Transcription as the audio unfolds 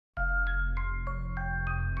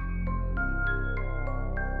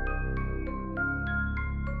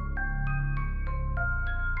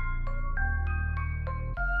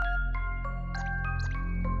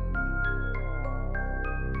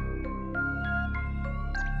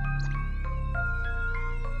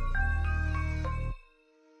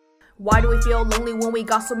Why do we feel lonely when we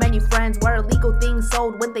got so many friends? Why are illegal things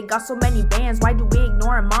sold when they got so many bans? Why do we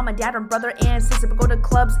ignore our mom and dad and brother and sister, but go to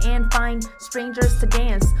clubs and find strangers to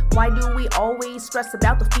dance? Why do we always stress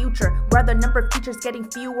about the future? Why are the number of teachers getting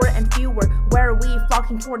fewer and fewer? Why are we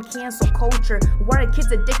flocking toward cancel culture? Why are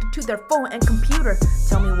kids addicted to their phone and computer?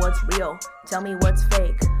 Tell me what's real, tell me what's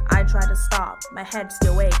fake. I try to stop, my head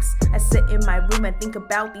still aches. I sit in my room and think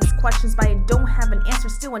about these questions, but I don't have an answer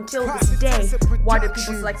still until this day. Why do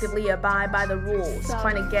people selectively abide by the rules,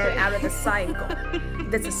 trying to get out of the cycle?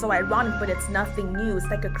 This is so ironic, but it's nothing new. It's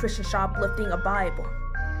like a Christian shoplifting a Bible.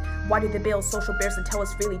 Why do they build social bears and tell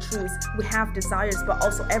us freely truths? We have desires, but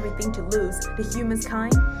also everything to lose. To humans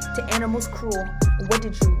kind, to animals cruel. What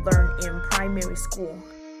did you learn in primary school?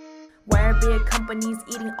 Why are big companies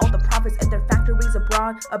eating all the profits at their factories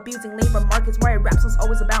abroad, abusing labor markets? Why are rap songs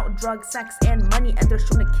always about drugs, sex, and money, and they're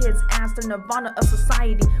showing the kids as the nirvana of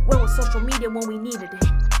society? Where was social media when we needed it?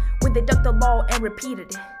 When they ducked the law and repeated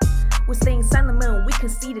it? We're staying silent when we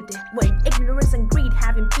conceded it, when ignorance and greed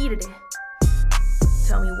have impeded it.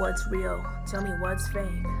 Tell me what's real, tell me what's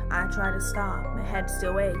fake. I try to stop, my head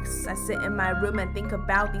still aches. I sit in my room and think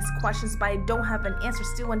about these questions, but I don't have an answer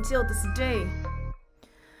still until this day.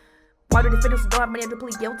 Why do defendants don't have money to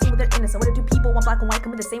plead guilty when they're innocent? Why do people want black and white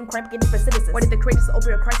commit the same crime against different citizens? Why did the creators of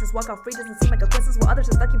opioid crisis walk out free? Doesn't seem like a coincidence, while others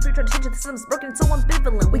are stuck in pre-trial detention. The system's broken and so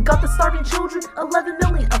ambivalent. We got the starving children, 11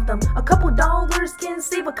 million of them. A couple dollars can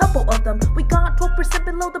save a couple of them. We got 12%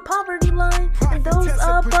 below the poverty line, and those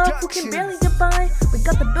above who can barely get by. We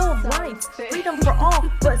got the Bill of Rights, freedom for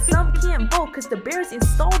all, but some can't vote cause the bear's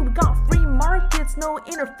installed. We got free markets, no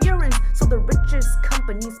interference, so the richest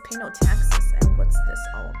companies pay no taxes. And what's this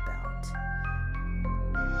all about?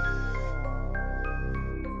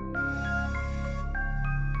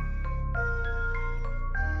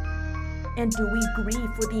 And do we grieve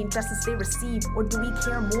for the injustice they receive? Or do we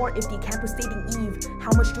care more if the decapitating Eve? How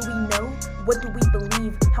much do we know? What do we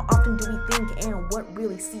believe? How often do we think? And what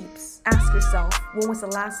really seeps? Ask yourself, when was the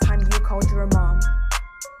last time you called your mom?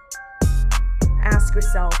 Ask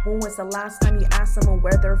yourself, when was the last time you asked someone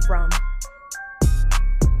where they're from?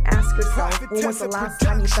 Ask yourself, when was the last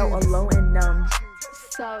time you felt alone and numb?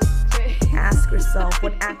 Ask yourself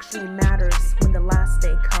what actually matters when the last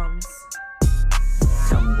day comes.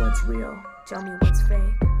 Tell me what's real, tell me what's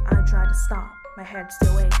fake. I try to stop, my head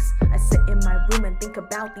still aches. I sit in my room and think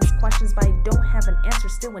about these questions, but I don't have an answer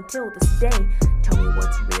still until this day. Tell me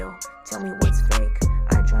what's real, tell me what's fake.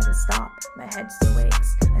 I try to stop, my head still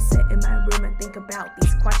aches. I sit in my room and think about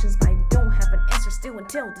these questions, but I don't have an answer still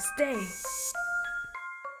until this day.